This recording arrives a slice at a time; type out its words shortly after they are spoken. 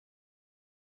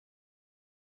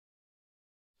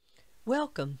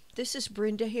Welcome. This is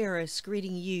Brenda Harris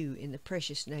greeting you in the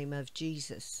precious name of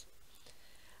Jesus.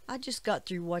 I just got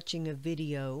through watching a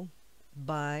video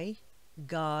by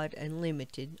God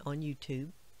Unlimited on YouTube,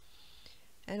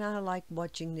 and I like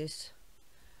watching this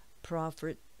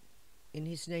prophet, and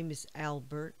his name is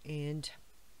Albert, and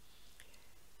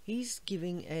he's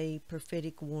giving a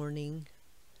prophetic warning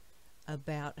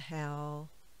about how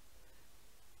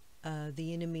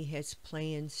the enemy has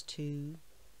plans to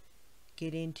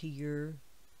get into your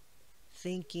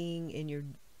thinking and your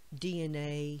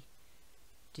DNA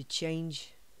to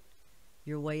change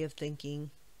your way of thinking.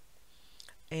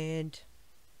 And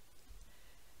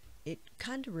it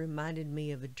kind of reminded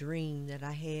me of a dream that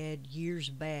I had years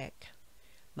back.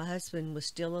 My husband was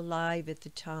still alive at the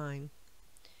time,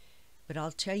 but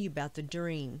I'll tell you about the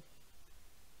dream.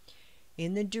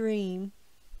 In the dream,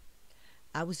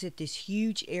 I was at this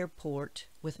huge airport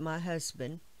with my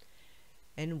husband,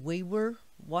 and we were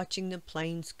watching the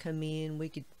planes come in. We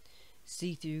could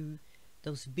see through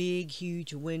those big,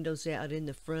 huge windows out in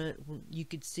the front. You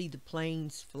could see the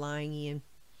planes flying in.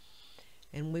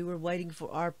 And we were waiting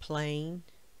for our plane.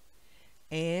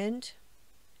 And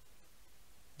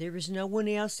there was no one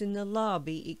else in the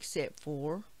lobby except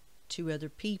for two other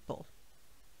people.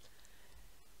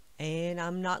 And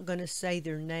I'm not going to say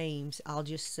their names. I'll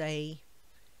just say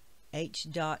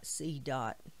H.C.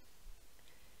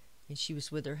 And she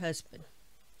was with her husband.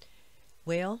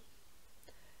 Well,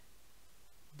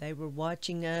 they were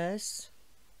watching us,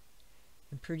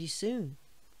 and pretty soon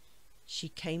she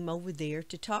came over there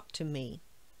to talk to me,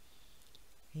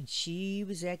 and she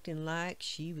was acting like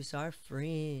she was our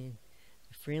friend,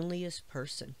 the friendliest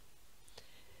person.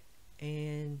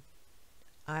 And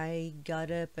I got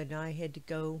up and I had to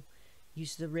go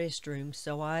use the restroom,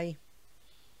 so I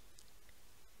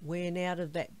went out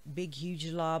of that big huge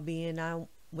lobby, and I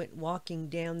went walking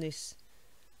down this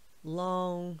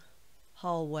long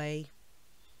hallway,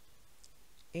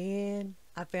 and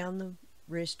I found the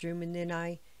restroom, and then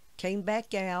I came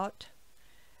back out,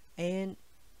 and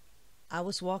I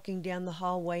was walking down the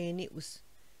hallway, and it was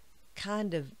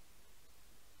kind of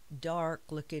dark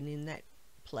looking in that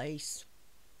place.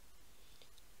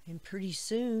 And pretty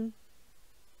soon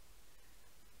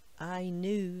I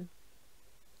knew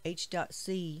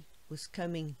H.C. was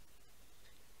coming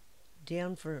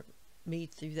down for me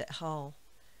through that hall.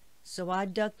 So I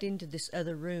ducked into this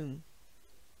other room,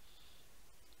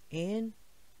 and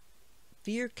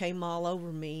fear came all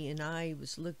over me, and I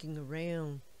was looking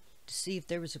around to see if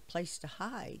there was a place to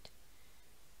hide.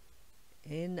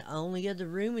 And the only other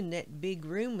room in that big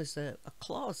room was a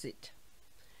closet.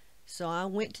 So I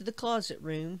went to the closet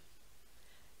room,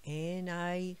 and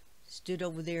I stood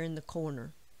over there in the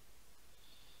corner.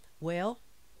 Well,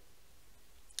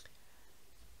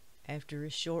 after a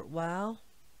short while,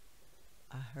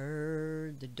 I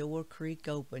heard the door creak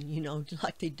open,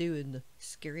 like they do in the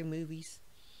scary movies.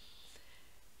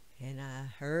 And I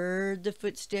heard the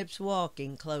footsteps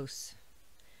walking close.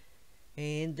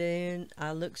 And then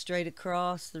I looked straight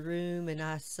across the room, and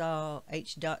I saw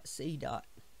H.C.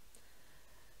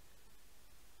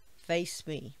 face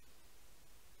me.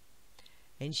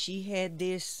 And she had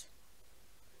this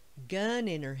gun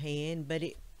in her hand, but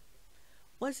it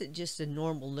wasn't just a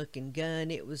normal looking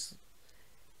gun. It was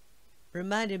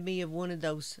reminded me of one of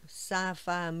those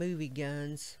sci-fi movie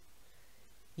guns,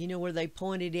 where they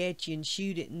point it at you and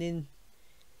shoot it, and then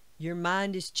your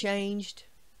mind is changed.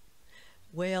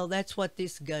 Well, that's what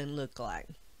this gun looked like.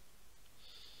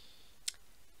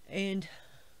 And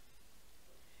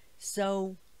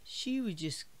so she was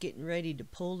just getting ready to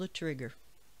pull the trigger,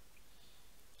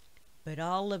 but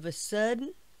all of a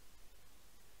sudden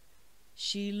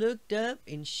she looked up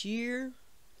in sheer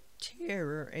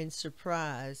terror and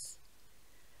surprise,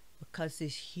 because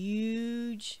this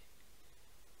huge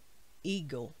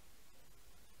eagle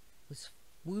was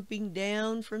swooping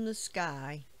down from the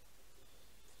sky,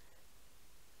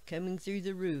 coming through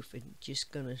the roof, and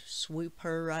just gonna swoop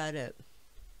her right up.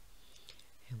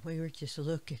 And we were just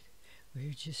looking, we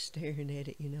were just staring at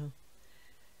it,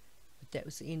 But that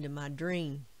was the end of my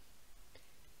dream.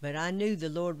 But I knew the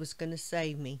Lord was gonna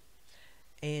save me.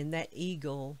 And that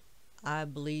eagle, I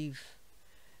believe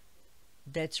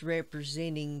that's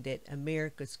representing that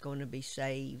America's going to be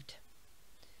saved.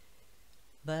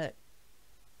 But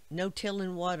no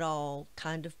telling what all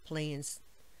kind of plans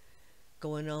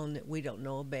going on that we don't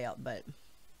know about. But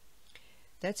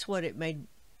that's what it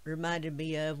reminded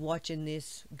me of watching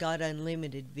this God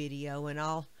Unlimited video. And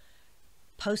I'll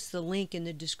post the link in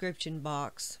the description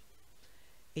box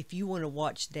if you want to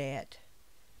watch that,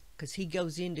 because he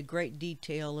goes into great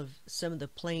detail of some of the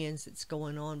plans that's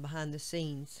going on behind the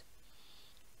scenes.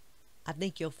 I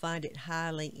think you'll find it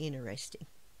highly interesting.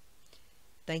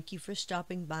 Thank you for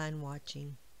stopping by and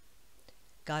watching.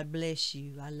 God bless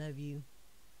you. I love you.